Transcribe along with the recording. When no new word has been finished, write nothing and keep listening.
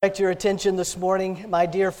Direct your attention this morning, my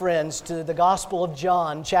dear friends, to the Gospel of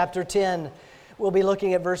John, chapter 10. We'll be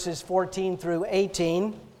looking at verses 14 through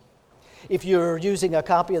 18. If you're using a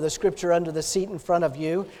copy of the Scripture under the seat in front of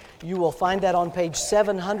you, you will find that on page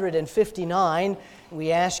 759.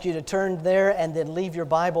 We ask you to turn there and then leave your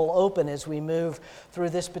Bible open as we move through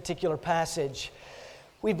this particular passage.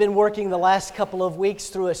 We've been working the last couple of weeks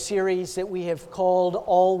through a series that we have called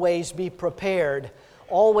Always Be Prepared.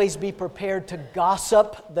 Always be prepared to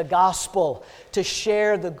gossip the gospel, to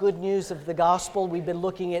share the good news of the gospel. We've been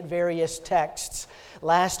looking at various texts.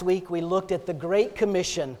 Last week we looked at the Great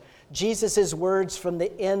Commission, Jesus' words from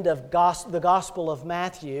the end of the Gospel of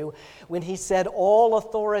Matthew, when he said, "All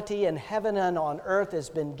authority in heaven and on earth has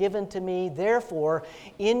been given to me. Therefore,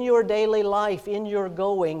 in your daily life, in your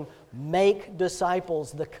going, make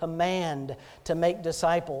disciples," the command to make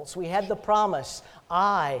disciples. We had the promise,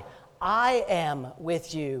 I am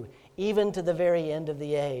with you, even to the very end of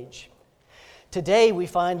the age. Today we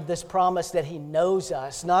find this promise that he knows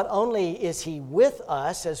us. Not only is he with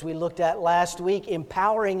us, as we looked at last week,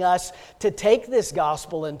 empowering us to take this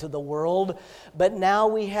gospel into the world, but now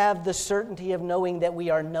we have the certainty of knowing that we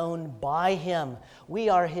are known by him. We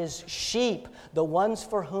are his sheep, the ones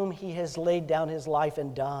for whom he has laid down his life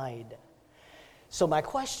and died. So my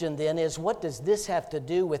question then is, what does this have to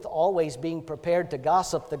do with always being prepared to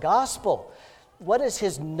gossip the gospel? What does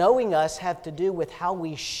his knowing us have to do with how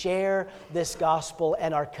we share this gospel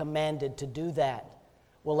and are commanded to do that?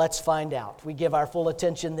 Well, let's find out. We give our full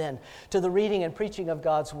attention then to the reading and preaching of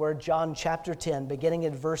God's Word, John chapter 10, beginning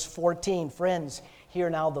in verse 14. Friends, hear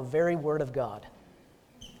now the very Word of God.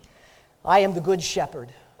 I am the good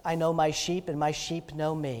shepherd. I know my sheep, and my sheep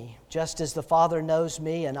know me. Just as the Father knows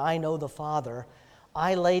me, and I know the Father,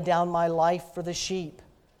 I lay down my life for the sheep.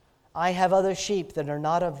 I have other sheep that are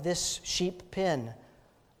not of this sheep pen.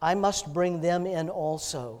 I must bring them in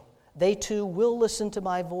also. They too will listen to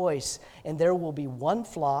my voice, and there will be one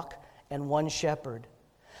flock and one shepherd.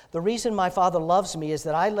 The reason my Father loves me is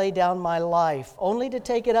that I lay down my life, only to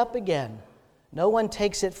take it up again. No one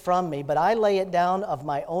takes it from me, but I lay it down of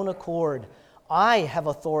my own accord. I have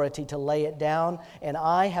authority to lay it down, and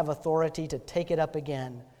I have authority to take it up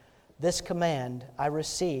again. This command I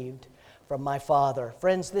received from my Father.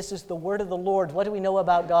 Friends, this is the word of the Lord. What do we know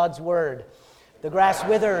about God's word? The grass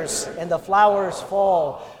withers and the flowers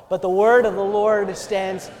fall, but the word of the Lord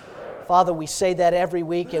stands. Father, we say that every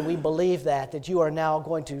week, and we believe that you are now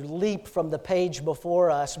going to leap from the page before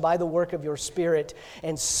us by the work of your Spirit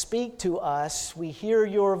and speak to us. We hear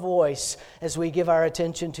your voice as we give our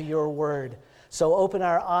attention to your word. So open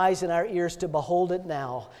our eyes and our ears to behold it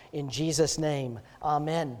now. In Jesus' name,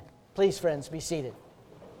 amen. Please, friends, be seated.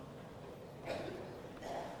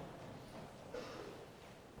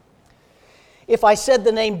 If I said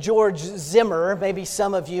the name George Zimmer, maybe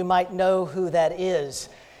some of you might know who that is.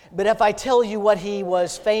 But if I tell you what he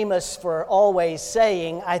was famous for always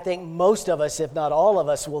saying, I think most of us, if not all of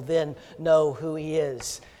us, will then know who he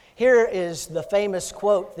is. Here is the famous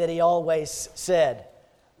quote that he always said,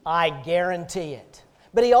 "I guarantee it."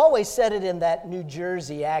 But he always said it in that New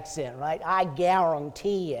Jersey accent, right? "I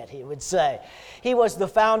guarantee it," he would say. He was the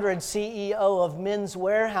founder and CEO of Men's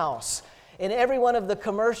Warehouse. And every one of the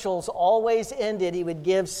commercials always ended, he would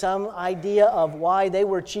give some idea of why they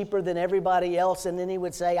were cheaper than everybody else. And then he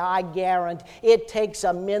would say, "I guarantee it takes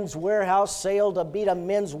a Men's Warehouse sale to beat a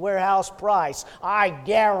Men's Warehouse price. I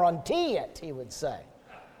guarantee it," he would say.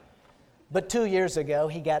 But 2 years ago,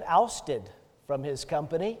 he got ousted from his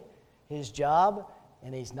company, his job,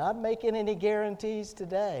 and he's not making any guarantees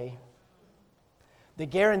today. The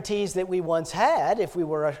guarantees that we once had, if we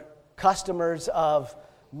were customers of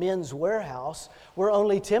Men's Warehouse, were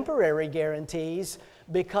only temporary guarantees,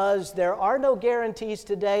 because there are no guarantees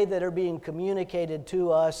today that are being communicated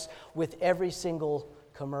to us with every single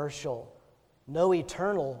commercial. No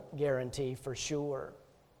eternal guarantee for sure.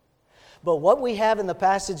 But what we have in the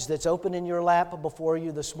passage that's open in your lap before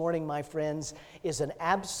you this morning, my friends, is an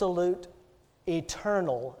absolute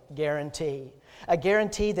eternal guarantee. A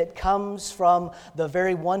guarantee that comes from the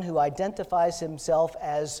very one who identifies himself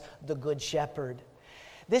as the Good Shepherd.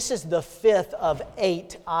 This is the fifth of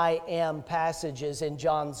 8 I am passages in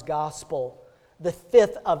John's Gospel. The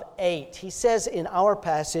fifth of 8. He says in our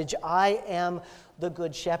passage, "I am the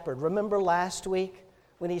Good Shepherd." Remember last week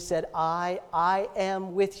when he said, I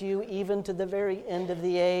am with you even to the very end of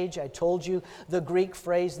the age? I told you the Greek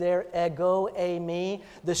phrase there, ego eimi,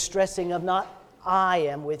 the stressing of not I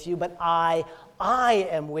am with you, but I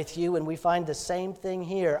am with you. And we find the same thing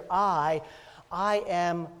here. I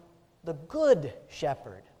am the Good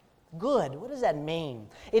Shepherd. Good. What does that mean?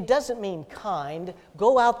 It doesn't mean kind.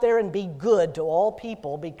 Go out there and be good to all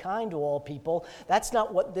people, be kind to all people. That's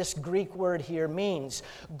not what this Greek word here means.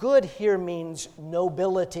 Good here means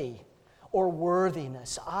nobility or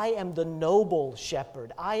worthiness. I am the noble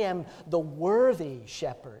shepherd. I am the worthy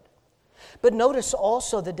shepherd. But notice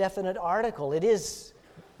also the definite article. It is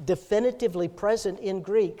definitively present in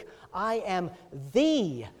Greek. I am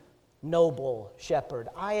the noble shepherd.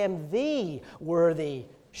 I am the worthy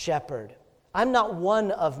shepherd. I'm not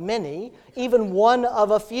one of many, even one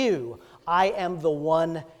of a few. I am the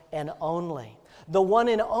one and only. The one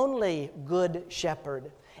and only good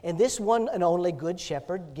shepherd. And this one and only good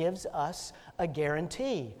shepherd gives us a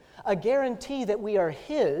guarantee that we are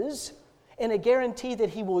His, and a guarantee that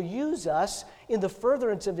He will use us in the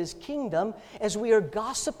furtherance of His kingdom as we are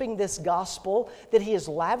gossiping this gospel that He has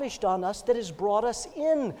lavished on us, that has brought us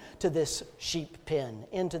into this sheep pen,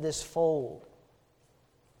 into this fold.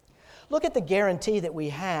 Look at the guarantee that we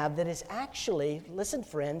have that is actually, listen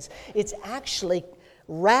friends, it's actually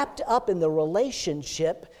wrapped up in the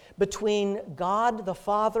relationship between God the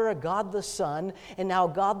Father, God the Son, and now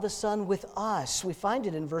God the Son with us. We find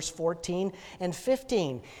it in verse 14 and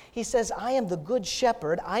 15. He says, I am the good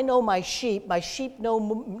shepherd. I know my sheep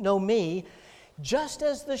know me, just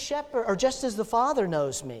as the shepherd, or just as the Father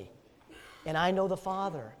knows me, and I know the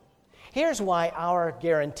Father. Here's why our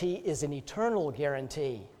guarantee is an eternal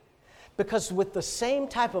guarantee. Because with the same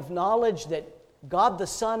type of knowledge that God the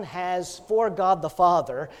Son has for God the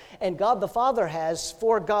Father, and God the Father has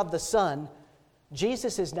for God the Son,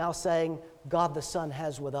 Jesus is now saying God the Son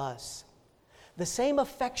has with us. The same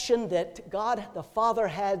affection that God the Father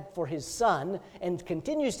had for His Son and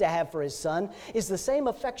continues to have for His Son is the same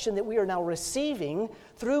affection that we are now receiving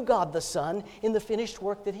through God the Son in the finished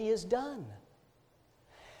work that He has done.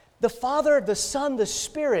 The Father, the Son, the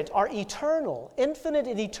Spirit are eternal, infinite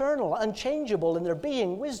and eternal, unchangeable in their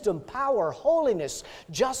being, wisdom, power, holiness,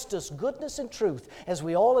 justice, goodness, and truth, as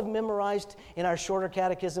we all have memorized in our shorter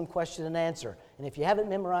catechism question and answer. And if you haven't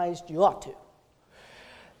memorized, you ought to.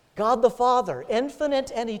 God the Father,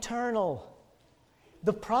 infinite and eternal.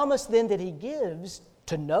 The promise then that He gives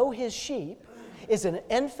to know His sheep is an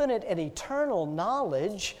infinite and eternal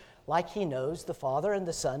knowledge, like He knows the Father, and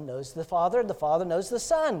the Son knows the Father, and the Father knows the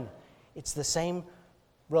Son. It's the same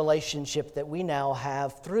relationship that we now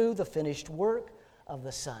have through the finished work of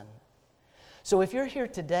the Son. So if you're here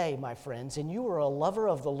today, my friends, and you are a lover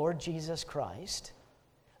of the Lord Jesus Christ,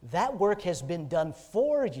 that work has been done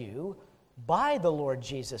for you by the Lord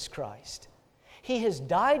Jesus Christ. He has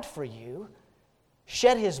died for you,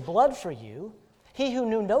 shed His blood for you. He who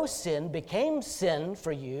knew no sin became sin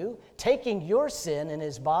for you, taking your sin in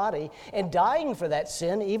His body and dying for that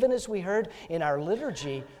sin, even as we heard in our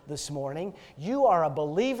liturgy this morning. You are a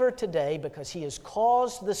believer today because He has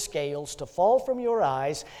caused the scales to fall from your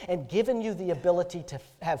eyes and given you the ability to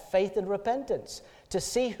have faith and repentance, to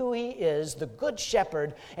see who He is, the Good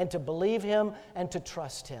Shepherd, and to believe Him and to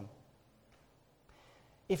trust Him.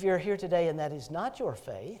 If you're here today and that is not your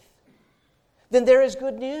faith, then there is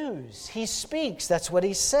good news. He speaks. That's what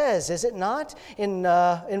He says, is it not? In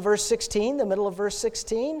verse 16, the middle of verse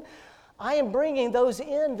 16, I am bringing those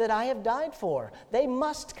in that I have died for. They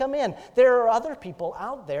must come in. There are other people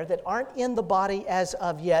out there that aren't in the body as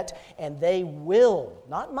of yet, and they will,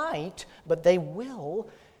 not might, but they will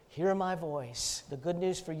hear my voice. The good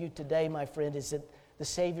news for you today, my friend, is that the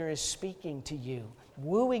Savior is speaking to you,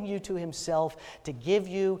 wooing you to Himself to give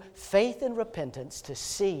you faith and repentance to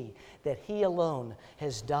see that He alone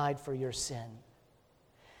has died for your sin.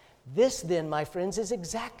 This then, my friends, is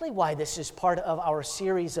exactly why this is part of our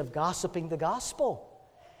series of Gossiping the Gospel.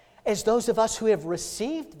 As those of us who have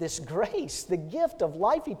received this grace, the gift of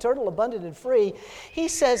life eternal, abundant, and free, He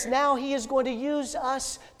says now He is going to use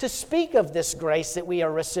us to speak of this grace that we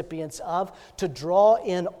are recipients of, to draw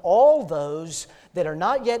in all those that are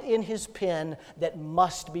not yet in His pen that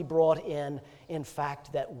must be brought in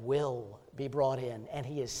fact, that will be brought in. And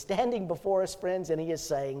He is standing before us, friends, and He is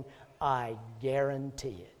saying, I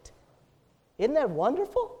guarantee it. Isn't that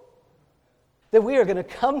wonderful? That we are going to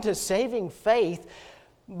come to saving faith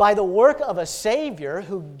by the work of a Savior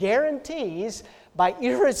who guarantees by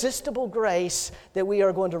irresistible grace that we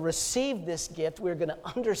are going to receive this gift. We're going to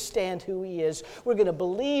understand who He is. We're going to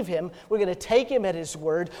believe Him. We're going to take Him at His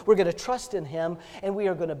word. We're going to trust in Him. And we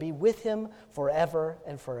are going to be with Him forever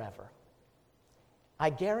and forever. I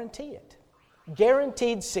guarantee it.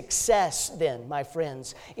 Guaranteed success then, my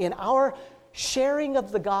friends, in our sharing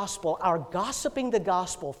of the gospel, our gossiping the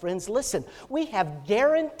gospel, friends, listen, we have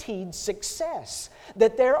guaranteed success.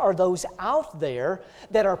 That there are those out there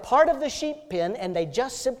that are part of the sheep pen and they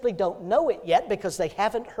just simply don't know it yet because they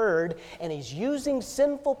haven't heard. And He's using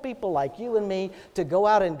sinful people like you and me to go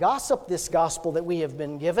out and gossip this gospel that we have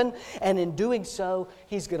been given. And in doing so,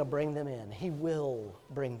 He's going to bring them in. He will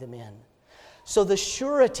bring them in. So the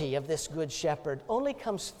surety of this good shepherd only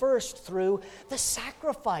comes first through the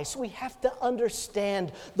sacrifice. We have to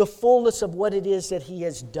understand the fullness of what it is that He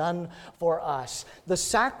has done for us. The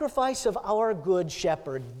sacrifice of our good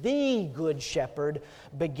shepherd, the good shepherd,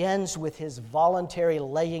 begins with His voluntary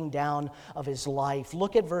laying down of His life.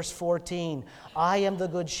 Look at verse 14. I am the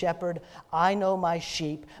good shepherd. I know my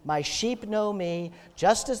sheep. My sheep know me.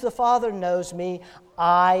 Just as the Father knows me,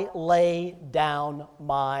 I lay down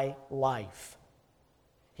my life.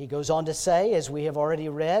 He goes on to say, as we have already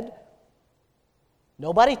read,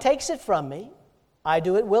 nobody takes it from me. I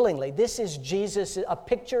do it willingly. This is a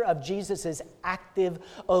picture of Jesus' active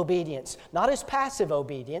obedience, not His passive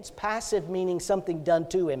obedience. Passive meaning something done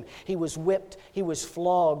to Him. He was whipped, He was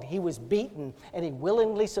flogged, He was beaten, and He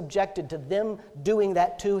willingly subjected to them doing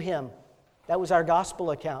that to Him. That was our gospel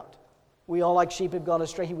account. We all like sheep have gone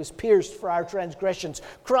astray. He was pierced for our transgressions,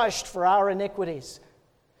 crushed for our iniquities.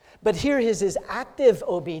 But here is His active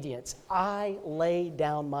obedience. I lay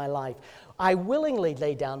down my life. I willingly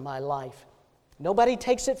lay down my life. Nobody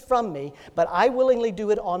takes it from me, but I willingly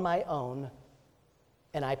do it on my own,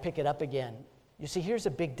 and I pick it up again. You see, here's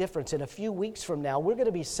a big difference. In a few weeks from now, we're going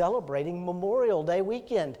to be celebrating Memorial Day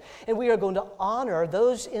weekend, and we are going to honor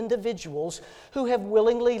those individuals who have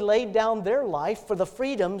willingly laid down their life for the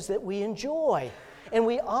freedoms that we enjoy. And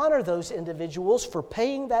we honor those individuals for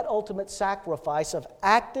paying that ultimate sacrifice of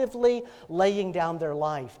actively laying down their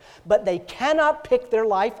life. But they cannot pick their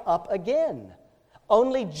life up again.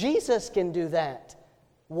 Only Jesus can do that.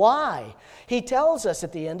 Why? He tells us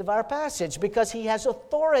at the end of our passage, because He has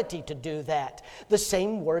authority to do that. The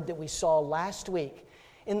same word that we saw last week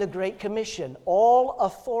in the Great Commission. All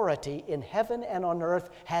authority in heaven and on earth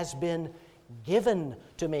has been given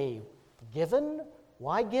to me. Given?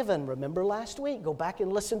 Why given? Remember last week. Go back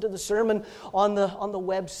and listen to the sermon on the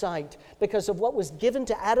website. Because of what was given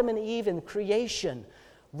to Adam and Eve in creation.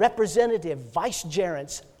 Representative,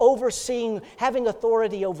 vicegerents, overseeing, having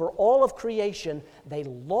authority over all of creation. They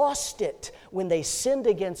lost it when they sinned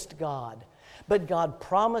against God. But God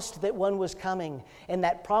promised that one was coming, and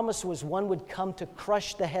that promise was one would come to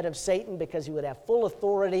crush the head of Satan because He would have full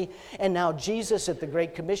authority. And now Jesus at the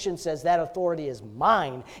Great Commission says that authority is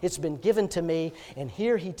mine. It's been given to me. And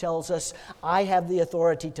here He tells us, I have the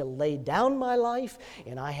authority to lay down my life,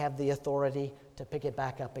 and I have the authority to pick it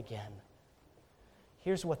back up again.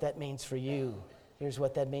 Here's what that means for you. Here's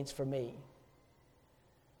what that means for me.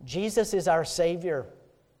 Jesus is our Savior.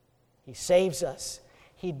 He saves us.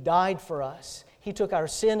 He died for us. He took our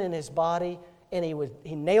sin in His body, and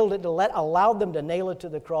He nailed it allowed them to nail it to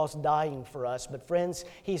the cross, dying for us. But friends,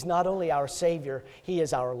 He's not only our Savior, He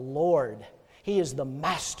is our Lord. He is the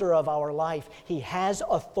master of our life. He has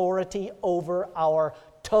authority over our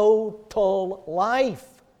total life.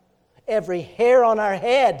 Every hair on our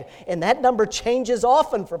head, and that number changes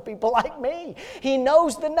often for people like me. He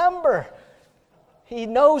knows the number. He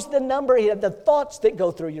knows the number, the thoughts that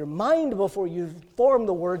go through your mind before you form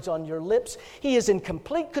the words on your lips. He is in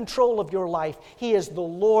complete control of your life. He is the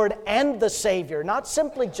Lord and the Savior, not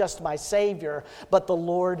simply just my Savior, but the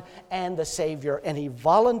Lord and the Savior. And He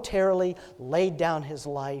voluntarily laid down His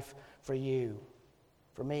life for you,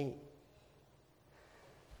 for me.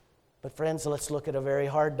 But friends, let's look at a very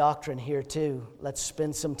hard doctrine here too. Let's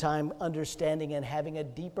spend some time understanding and having a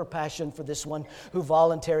deeper passion for this one who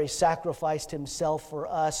voluntarily sacrificed Himself for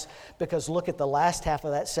us. Because look at the last half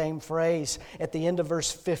of that same phrase at the end of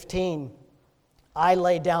verse 15. I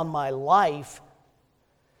lay down my life,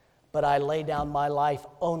 but I lay down my life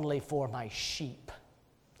only for my sheep.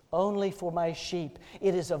 Only for my sheep.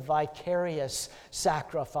 It is a vicarious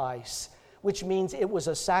sacrifice, which means it was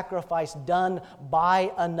a sacrifice done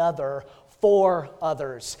by another for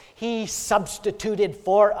others. He substituted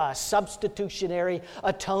for us, substitutionary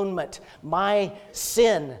atonement. My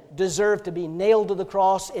sin deserved to be nailed to the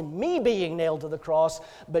cross, and me being nailed to the cross,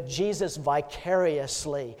 but Jesus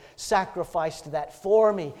vicariously sacrificed that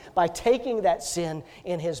for me by taking that sin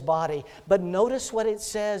in His body. But notice what it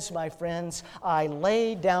says, my friends. I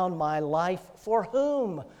lay down my life for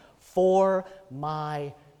whom? For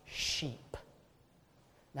my sheep.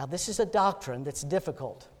 Now, this is a doctrine that's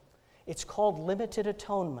difficult. It's called limited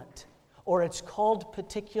atonement, or it's called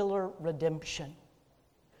particular redemption.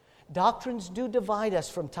 Doctrines do divide us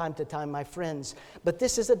from time to time, my friends, but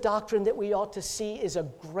this is a doctrine that we ought to see is a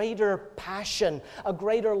greater passion, a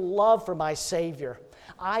greater love for my Savior.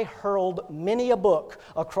 I hurled many a book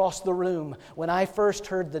across the room when I first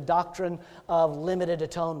heard the doctrine of limited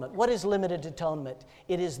atonement. What is limited atonement?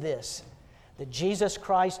 It is this, that Jesus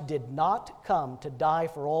Christ did not come to die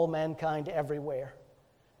for all mankind everywhere.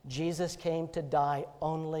 Jesus came to die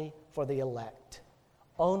only for the elect.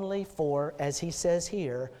 Only for, as he says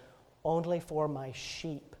here, only for my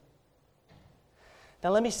sheep. Now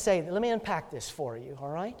let me unpack this for you, all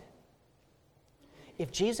right?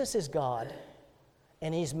 If Jesus is God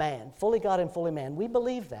and he's man, fully God and fully man, we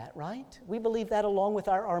believe that, right? We believe that along with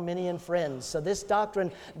our Arminian friends. So this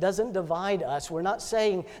doctrine doesn't divide us. We're not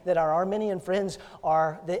saying that our Arminian friends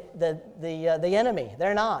are the enemy.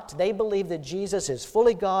 They're not. They believe that Jesus is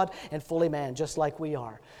fully God and fully man, just like we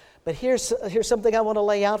are. But here's something I want to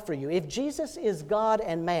lay out for you. If Jesus is God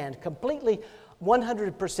and man, completely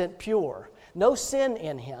 100% pure, no sin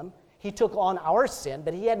in him, he took on our sin,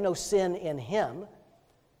 but he had no sin in him,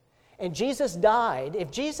 and Jesus died,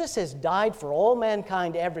 if Jesus has died for all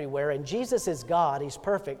mankind everywhere, and Jesus is God, he's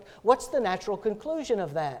perfect, what's the natural conclusion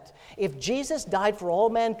of that? If Jesus died for all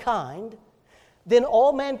mankind, then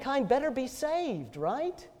all mankind better be saved,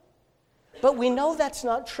 right? But we know that's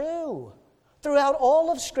not true. Throughout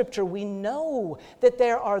all of Scripture, we know that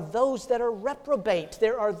there are those that are reprobate.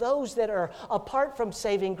 There are those that are apart from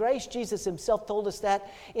saving grace. Jesus himself told us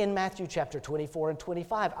that in Matthew chapter 24 and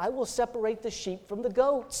 25. I will separate the sheep from the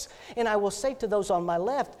goats, and I will say to those on my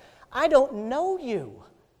left, I don't know you.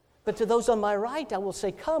 But to those on my right, I will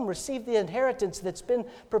say, come, receive the inheritance that's been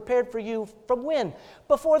prepared for you from when?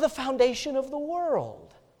 Before the foundation of the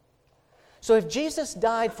world. So if Jesus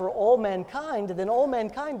died for all mankind, then all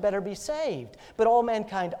mankind better be saved. But all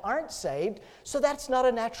mankind aren't saved, so that's not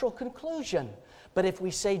a natural conclusion. But if we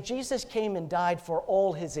say Jesus came and died for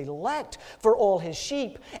all his elect, for all his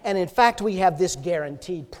sheep, and in fact we have this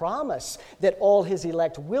guaranteed promise that all his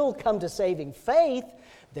elect will come to saving faith,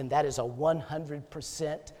 then that is a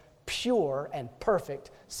 100% pure and perfect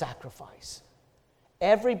sacrifice.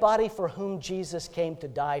 Everybody for whom Jesus came to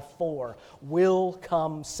die for will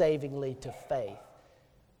come savingly to faith.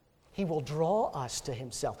 He will draw us to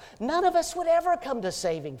himself. None of us would ever come to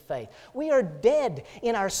saving faith. We are dead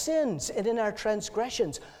in our sins and in our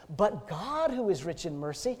transgressions. But God, who is rich in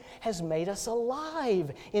mercy, has made us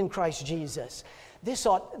alive in Christ Jesus.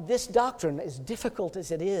 This doctrine, as difficult as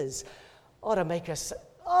it is, ought to make us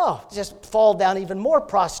just fall down even more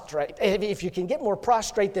prostrate. If you can get more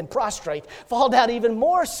prostrate than prostrate, fall down even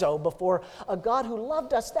more so before a God who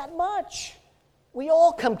loved us that much. We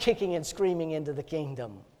all come kicking and screaming into the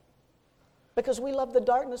kingdom because we love the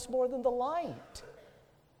darkness more than the light.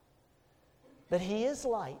 But he is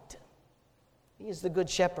light. He is the good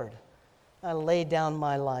shepherd. I lay down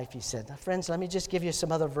my life, he said. Now, friends, let me just give you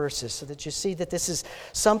some other verses so that you see that this is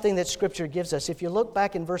something that Scripture gives us. If you look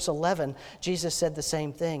back in verse 11, Jesus said the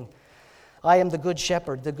same thing. I am the good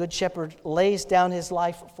shepherd. The good shepherd lays down his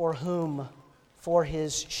life for whom? For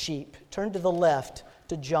his sheep. Turn to the left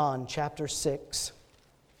to John chapter 6.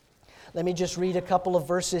 Let me just read a couple of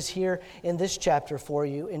verses here in this chapter for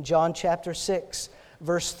you. In John chapter 6,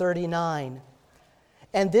 verse 39.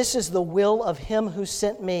 And this is the will of him who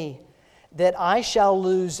sent me, that I shall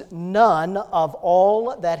lose none of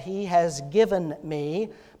all that he has given me,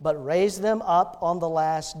 but raise them up on the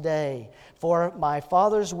last day. For my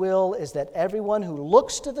Father's will is that everyone who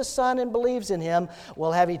looks to the Son and believes in him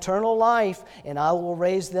will have eternal life, and I will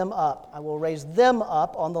raise them up. I will raise them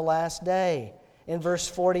up on the last day. In verse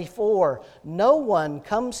 44, no one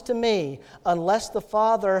comes to me unless the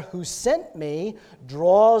Father who sent me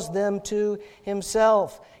draws them to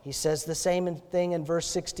himself. He says the same thing in verse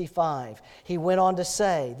 65. He went on to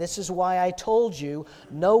say, this is why I told you,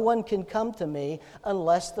 no one can come to me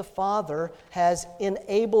unless the Father has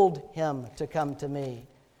enabled him to come to me.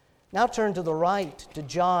 Now turn to the right to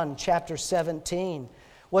John chapter 17,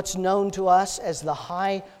 what's known to us as the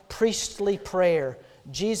high priestly prayer,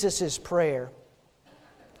 Jesus' prayer.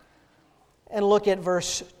 And look at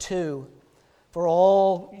verse 2. For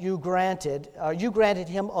all you granted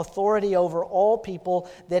him authority over all people,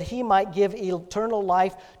 that he might give eternal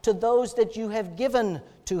life to those that you have given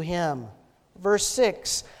to him. Verse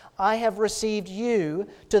 6, I have revealed you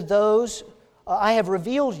to those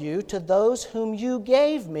whom you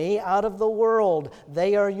gave me out of the world.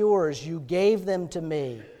 They are yours. You gave them to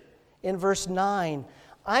me. In verse 9,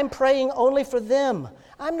 I'm praying only for them.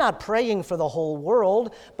 I'm not praying for the whole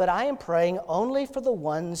world, but I am praying only for the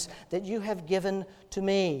ones that you have given to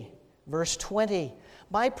me. Verse 20,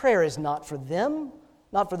 my prayer is not for them,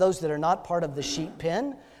 not for those that are not part of the sheep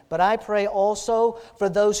pen, but I pray also for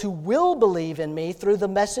those who will believe in me through the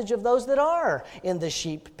message of those that are in the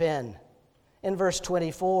sheep pen. In verse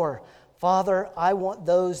 24, Father, I want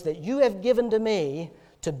those that you have given to me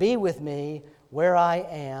to be with me where I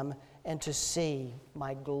am and to see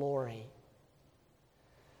my glory.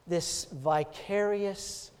 This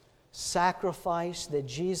vicarious sacrifice that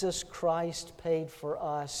Jesus Christ paid for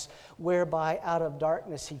us, whereby out of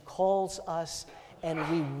darkness He calls us and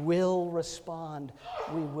we will respond.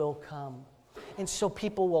 We will come. And so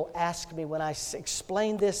people will ask me when I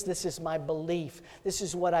explain this is my belief. This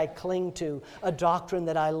is what I cling to, a doctrine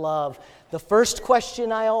that I love. The first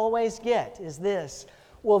question I always get is this: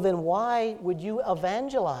 well, then why would you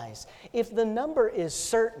evangelize? If the number is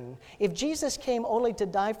certain, if Jesus came only to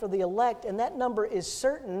die for the elect, and that number is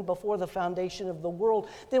certain before the foundation of the world,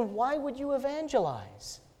 then why would you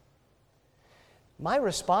evangelize? My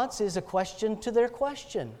response is a question to their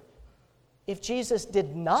question. If Jesus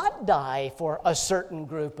did not die for a certain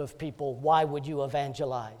group of people, why would you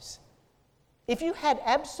evangelize? If you had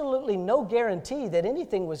absolutely no guarantee that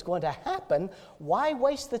anything was going to happen, why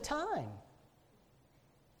waste the time?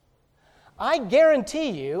 I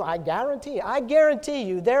guarantee you,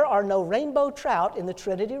 there are no rainbow trout in the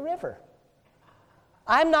Trinity River.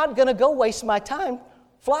 I'm not going to go waste my time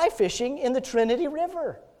fly fishing in the Trinity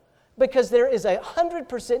River because there is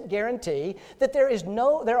 100% guarantee that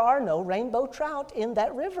there are no rainbow trout in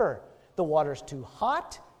that river. The water's too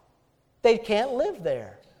hot. They can't live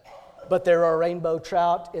there. But there are rainbow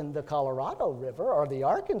trout in the Colorado River or the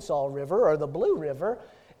Arkansas River or the Blue River.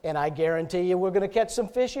 And I guarantee you we're going to catch some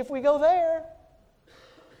fish if we go there.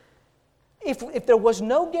 If there was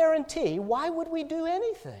no guarantee, why would we do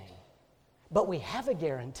anything? But we have a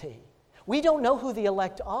guarantee. We don't know who the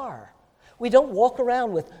elect are. We don't walk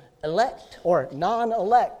around with elect or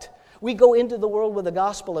non-elect. We go into the world with the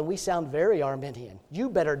gospel and we sound very Arminian. You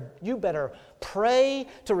better pray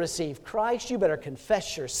to receive Christ. You better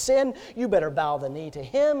confess your sin. You better bow the knee to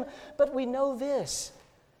Him. But we know this.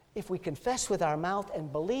 If we confess with our mouth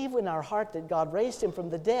and believe in our heart that God raised Him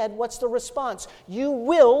from the dead, what's the response? You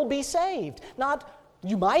will be saved. Not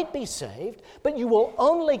you might be saved, but you will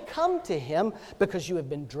only come to Him because you have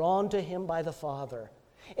been drawn to Him by the Father.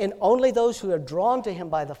 And only those who are drawn to Him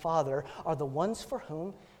by the Father are the ones for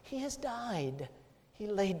whom He has died. He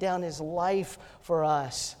laid down His life for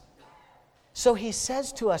us. So He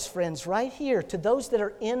says to us, friends, right here, to those that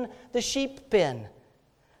are in the sheep pen,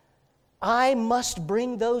 I must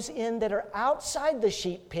bring those in that are outside the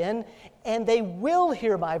sheep pen, and they will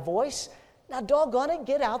hear my voice. Now, doggone it,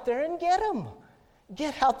 get out there and get them.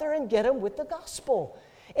 Get out there and get them with the gospel.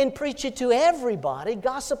 And preach it to everybody,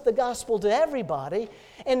 gossip the gospel to everybody,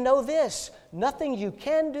 and know this, nothing you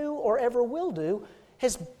can do or ever will do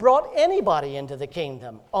has brought anybody into the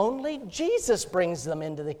kingdom. Only Jesus brings them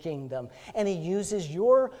into the kingdom, and He uses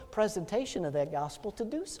your presentation of that gospel to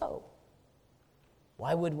do so.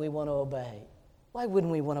 Why wouldn't we want to obey? Why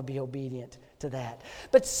wouldn't we want to be obedient to that?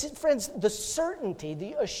 But friends, the certainty,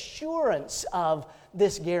 the assurance of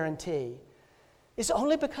this guarantee is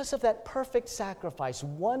only because of that perfect sacrifice,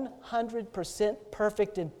 100%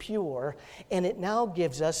 perfect and pure, and it now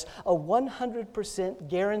gives us a 100%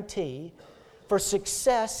 guarantee for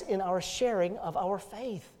success in our sharing of our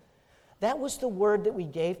faith. That was the word that we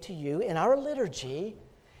gave to you in our liturgy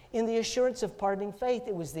in the assurance of pardoning faith.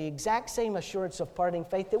 It was the exact same assurance of pardoning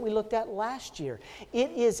faith that we looked at last year.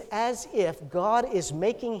 It is as if God is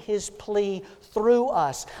making His plea through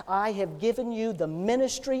us. I have given you the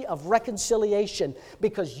ministry of reconciliation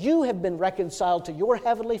because you have been reconciled to your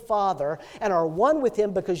Heavenly Father and are one with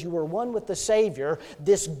Him because you were one with the Savior,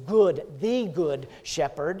 the good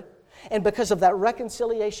shepherd. And because of that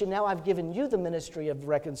reconciliation, now I've given you the ministry of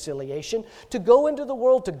reconciliation to go into the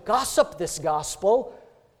world to gossip this gospel.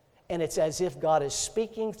 And it's as if God is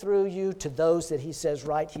speaking through you to those that He says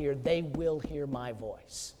right here, they will hear my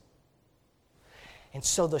voice. And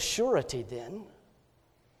so the surety then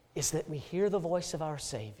is that we hear the voice of our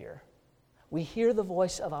Savior. We hear the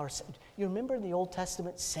voice of our Savior. You remember in the Old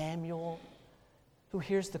Testament Samuel, who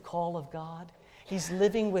hears the call of God? He's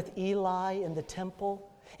living with Eli in the temple,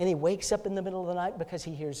 and he wakes up in the middle of the night because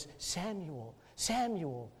he hears Samuel,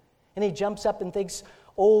 Samuel. And he jumps up and thinks,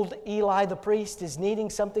 old Eli the priest is needing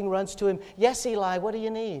something, runs to him. Yes, Eli, what do you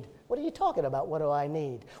need? What are you talking about? What do I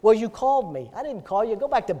need? Well, you called me. I didn't call you. Go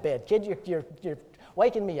back to bed, kid. You're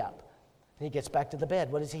waking me up. And he gets back to the bed.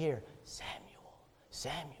 What does he hear? Samuel,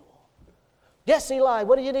 Samuel. Yes, Eli,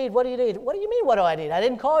 what do you need? What do you need? What do you mean, what do I need? I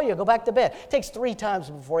didn't call you. Go back to bed. It takes 3 times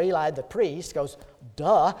before Eli the priest goes,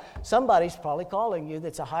 duh, somebody's probably calling you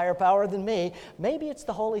that's a higher power than me. Maybe it's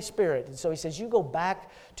the Holy Spirit. And so he says, you go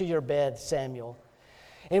back to your bed, Samuel.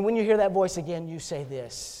 And when you hear that voice again, you say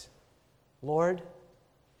this, Lord,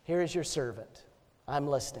 here is your servant. I'm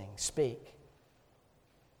listening. Speak.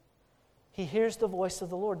 He hears the voice of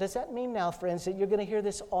the Lord. Does that mean now, friends, that you're going to hear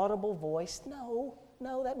this audible voice? No,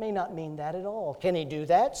 that may not mean that at all. Can he do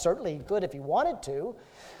that? Certainly he could if he wanted to.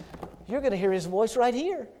 You're going to hear his voice right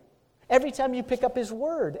here. Every time you pick up his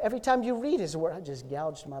word, every time you read his word. I just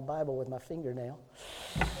gouged my Bible with my fingernail.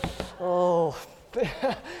 Oh,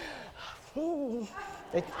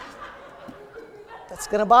 that's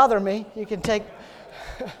going to bother me. You can take,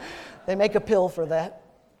 they make a pill for that.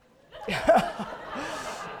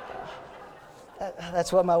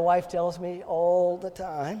 That's what my wife tells me all the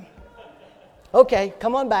time. Okay,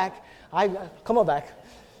 come on back. Come on back.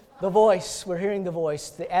 The voice, we're hearing the voice.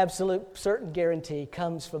 The absolute certain guarantee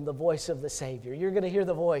comes from the voice of the Savior. You're going to hear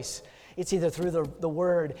the voice. It's either through the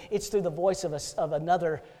Word. It's through the voice of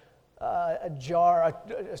another a jar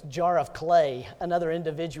of clay, another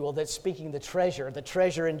individual that's speaking the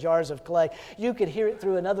treasure in jars of clay. You could hear it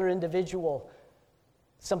through another individual,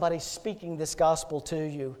 somebody speaking this gospel to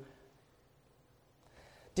you.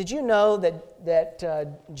 Did you know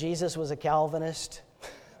that Jesus was a Calvinist?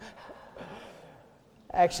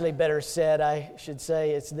 Actually, better said, I should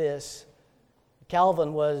say it's this.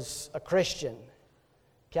 Calvin was a Christian.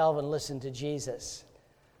 Calvin listened to Jesus.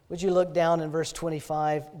 Would you look down in verse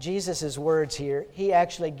 25? Jesus' words here, he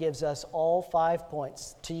actually gives us all 5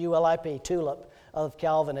 points, TULIP, tulip, of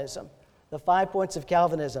Calvinism. The 5 points of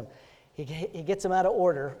Calvinism. He gets them out of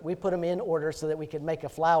order. We put them in order so that we could make a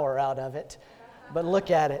flower out of it. But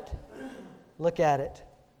look at it. Look at it.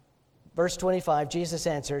 Verse 25, Jesus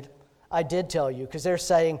answered, I did tell you, because they're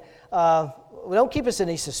saying, don't keep us in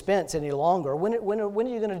any suspense any longer. When are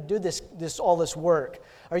you going to do all this work?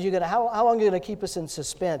 How long are you going to keep us in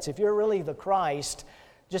suspense? If you're really the Christ,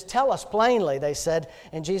 just tell us plainly, they said.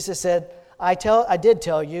 And Jesus said, I did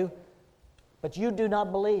tell you, but you do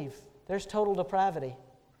not believe. There's total depravity.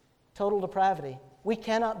 Total depravity. We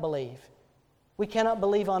cannot believe. We cannot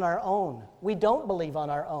believe on our own. We don't believe on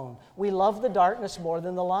our own. We love the darkness more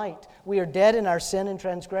than the light. We are dead in our sin and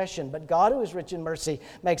transgression, but God, who is rich in mercy,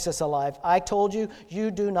 makes us alive. I told you, you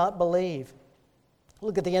do not believe.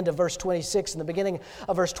 Look at the end of verse 26 and the beginning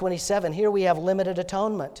of verse 27. Here we have limited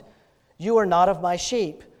atonement. You are not of my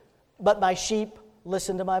sheep, but my sheep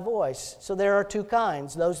listen to my voice. So there are two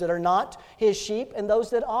kinds, those that are not his sheep and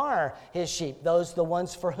those that are his sheep. Those the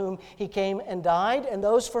ones for whom he came and died and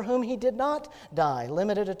those for whom he did not die.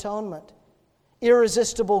 Limited atonement.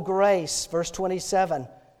 Irresistible grace, verse 27.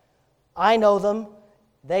 I know them,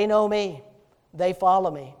 they know me, they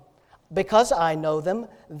follow me. Because I know them,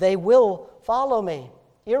 they will follow me.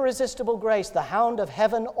 Irresistible grace. The hound of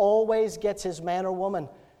heaven always gets his man or woman.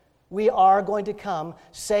 We are going to come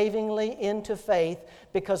savingly into faith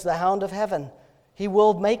because the hound of heaven, he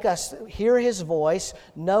will make us hear his voice,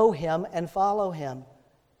 know him, and follow him.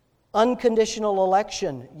 Unconditional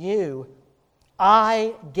election,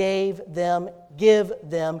 I give them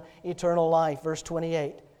eternal life. Verse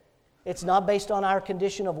 28. It's not based on our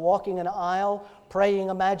condition of walking an aisle, praying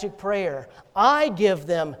a magic prayer. I give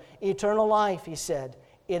them eternal life, he said.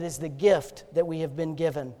 It is the gift that we have been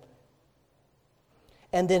given.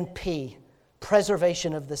 And then P,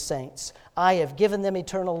 preservation of the saints. I have given them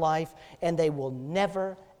eternal life, and they will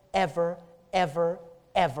never, ever, ever,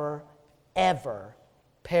 ever, ever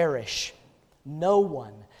perish. No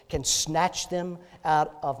one can snatch them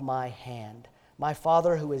out of my hand. My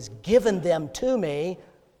Father, who has given them to me,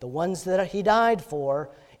 the ones that he died for,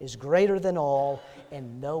 is greater than all,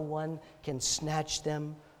 and no one can snatch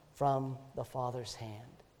them from the Father's hand.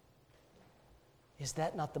 Is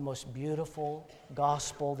that not the most beautiful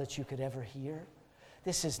gospel that you could ever hear?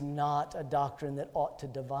 This is not a doctrine that ought to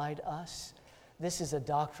divide us. This is a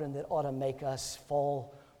doctrine that ought to make us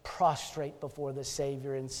fall prostrate before the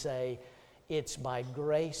Savior and say, it's by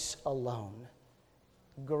grace alone,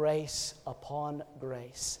 grace upon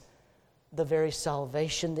grace. The very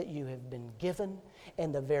salvation that you have been given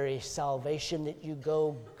and the very salvation that you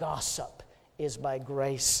go gossip is by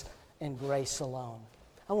grace and grace alone.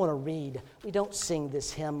 I want to read. We don't sing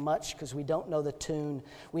this hymn much because we don't know the tune.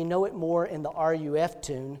 We know it more in the RUF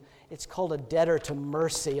tune. It's called A Debtor to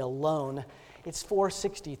Mercy Alone. It's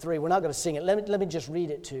 463. We're not going to sing it. Let me just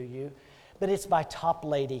read it to you. But it's by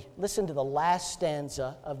Toplady. Listen to the last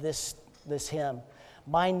stanza of this hymn.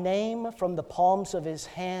 My name from the palms of his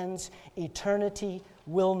hands, eternity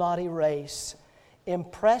will not erase.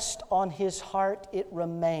 Impressed on his heart it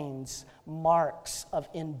remains, marks of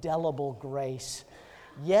indelible grace.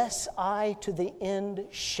 Yes, I to the end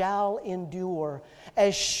shall endure,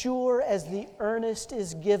 as sure as the earnest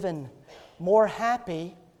is given. More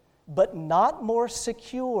happy but not more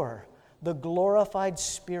secure, the glorified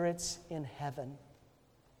spirits in heaven.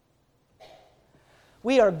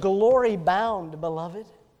 We are glory bound, beloved.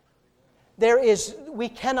 We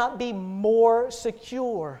cannot be more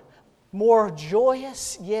secure, more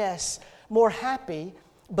joyous, yes, more happy,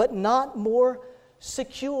 but not more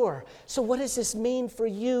secure. So what does this mean for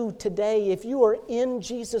you today? If you are in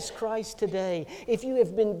Jesus Christ today, if you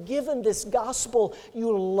have been given this gospel,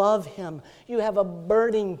 you love Him. You have a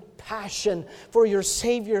burning passion for your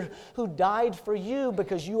Savior who died for you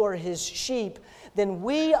because you are His sheep, then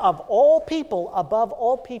we of all people, above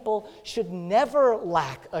all people, should never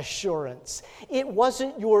lack assurance. It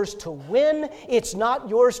wasn't yours to win. It's not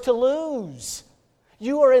yours to lose.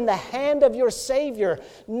 You are in the hand of your Savior.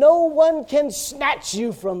 No one can snatch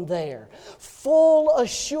you from there. Full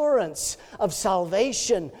assurance of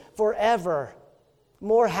salvation forever.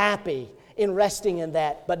 More happy in resting in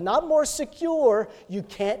that, but not more secure. You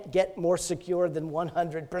can't get more secure than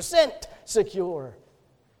 100% secure.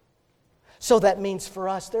 So that means for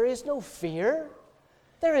us, there is no fear.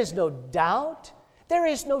 There is no doubt. There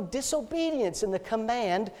is no disobedience in the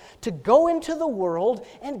command to go into the world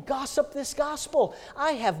and gossip this gospel.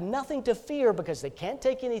 I have nothing to fear because they can't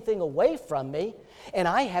take anything away from me, and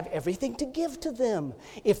I have everything to give to them.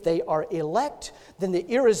 If they are elect, then the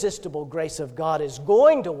irresistible grace of God is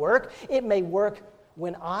going to work. It may work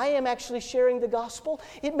when I am actually sharing the gospel.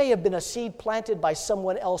 It may have been a seed planted by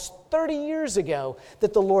someone else 30 years ago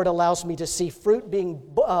that the Lord allows me to see fruit being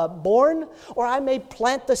born, or I may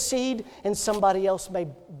plant the seed and somebody else may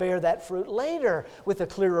bear that fruit later with a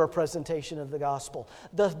clearer presentation of the gospel.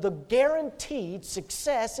 The guaranteed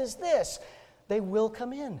success is this: they will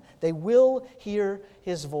come in. They will hear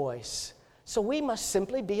His voice. So we must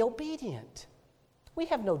simply be obedient. We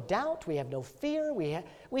have no doubt, we have no fear,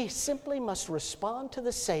 we simply must respond to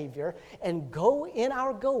the Savior and go in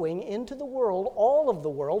our going into the world, all of the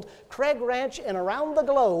world, Craig Ranch and around the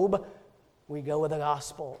globe, we go with the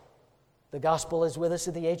gospel. The gospel is with us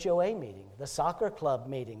at the HOA meeting, the soccer club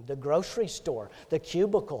meeting, the grocery store, the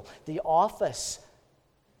cubicle, the office,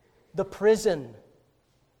 the prison,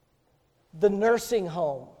 the nursing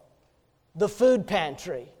home, the food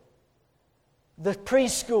pantry, the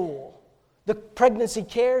preschool, the pregnancy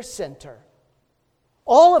care center.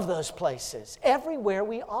 All of those places, everywhere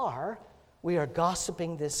we are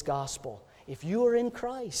gossiping this gospel. If you are in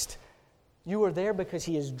Christ, you are there because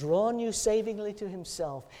He has drawn you savingly to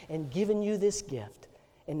Himself and given you this gift.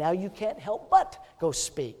 And now you can't help but go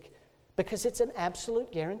speak because it's an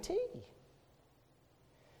absolute guarantee.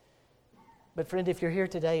 But friend, if you're here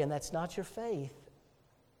today and that's not your faith,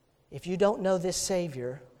 if you don't know this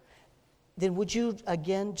Savior, then would you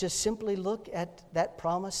again just simply look at that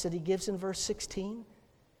promise that He gives in verse 16?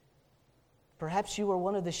 Perhaps you are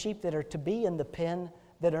one of the sheep that are to be in the pen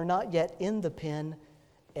that are not yet in the pen,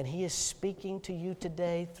 and He is speaking to you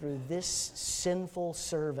today through this sinful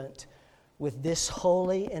servant with this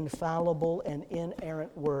holy, infallible, and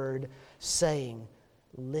inerrant word saying,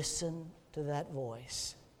 listen to that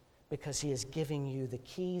voice, because He is giving you the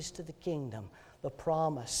keys to the kingdom, the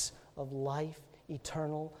promise of life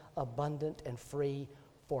eternal, abundant, and free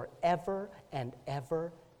forever and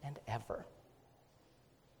ever and ever.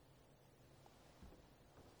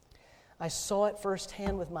 I saw it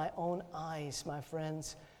firsthand with my own eyes, my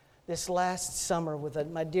friends, this last summer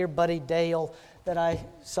with my dear buddy Dale that I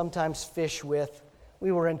sometimes fish with.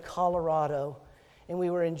 We were in Colorado, and we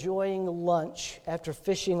were enjoying lunch after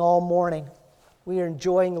fishing all morning. We were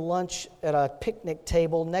enjoying lunch at a picnic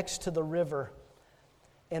table next to the river.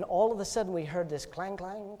 And all of a sudden we heard this clang,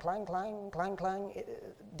 clang, clang, clang, clang, clang.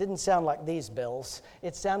 It didn't sound like these bells.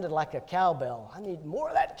 It sounded like a cowbell. I need more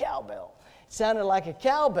of that cowbell. It sounded like a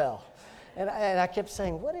cowbell. And I kept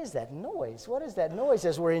saying, what is that noise? What is that noise?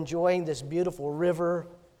 As we're enjoying this beautiful river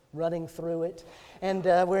running through it. And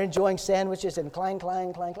we're enjoying sandwiches and clang,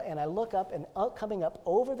 clang, clang, clang. And I look up, and coming up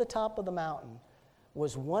over the top of the mountain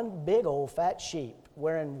was one big old fat sheep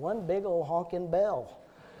wearing one big old honking bell.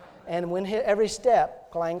 And when every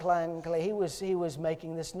step, clang, clang, clang, he was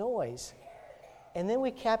making this noise. And then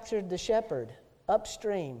we captured the shepherd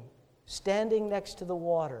upstream, standing next to the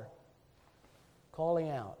water, calling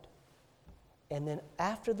out. And then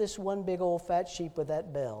after this one big old fat sheep with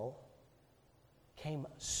that bell, came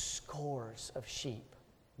scores of sheep,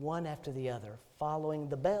 one after the other, following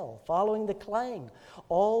the bell, following the clang,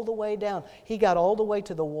 all the way down. He got all the way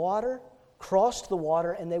to the water, crossed the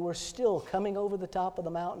water, and they were still coming over the top of the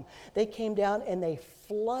mountain. They came down and they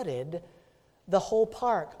flooded the whole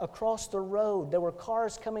park across the road. There were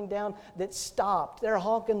cars coming down that stopped. They're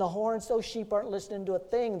honking the horns. Those sheep aren't listening to a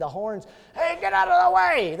thing. The horns, hey, get out of the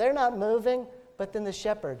way. They're not moving. But then the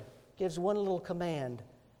shepherd gives one little command,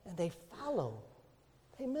 and they follow.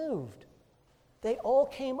 They moved. They all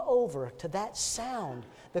came over to that sound,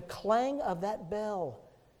 the clang of that bell.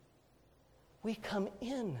 We come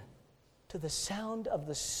in to the sound of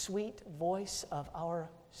the sweet voice of our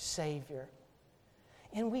Savior.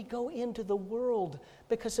 And we go into the world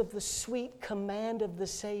because of the sweet command of the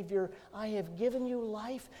Savior. I have given you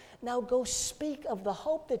life. Now go speak of the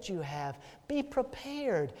hope that you have. Be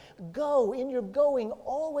prepared. Go. In your going,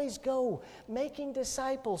 always go. Making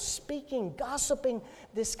disciples, speaking, gossiping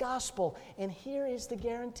this gospel. And here is the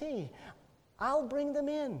guarantee. I'll bring them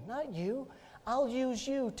in, not you. I'll use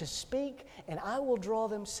you to speak, and I will draw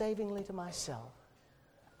them savingly to myself.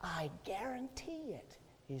 I guarantee it,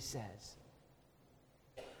 he says.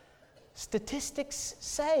 Statistics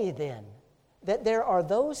say then that there are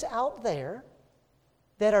those out there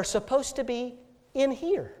that are supposed to be in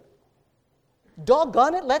here.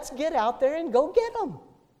 Doggone it, let's get out there and go get them.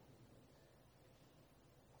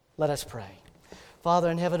 Let us pray.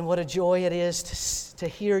 Father in heaven, what a joy it is to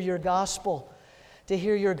hear your gospel. To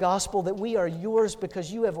hear your gospel that we are yours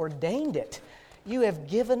because you have ordained it. You have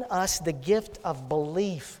given us the gift of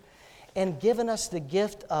belief and given us the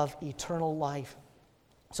gift of eternal life.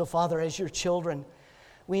 So, Father, as your children,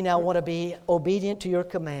 we now want to be obedient to your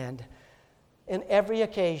command in every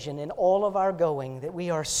occasion, in all of our going, that we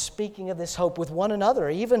are speaking of this hope with one another,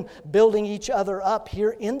 even building each other up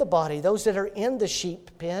here in the body, those that are in the sheep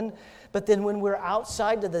pen. But then when we're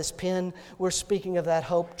outside of this pen, we're speaking of that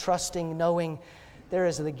hope, trusting, knowing there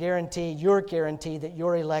is the guarantee, your guarantee, that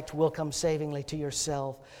your elect will come savingly to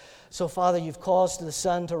yourself. So, Father, you've caused the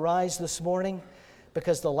sun to rise this morning,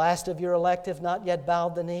 because the last of your elect have not yet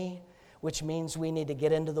bowed the knee, which means we need to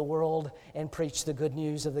get into the world and preach the good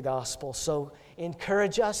news of the gospel. So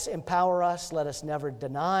encourage us, empower us, let us never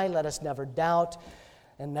deny, let us never doubt,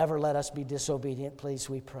 and never let us be disobedient, please,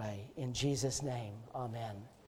 we pray. In Jesus' name, amen.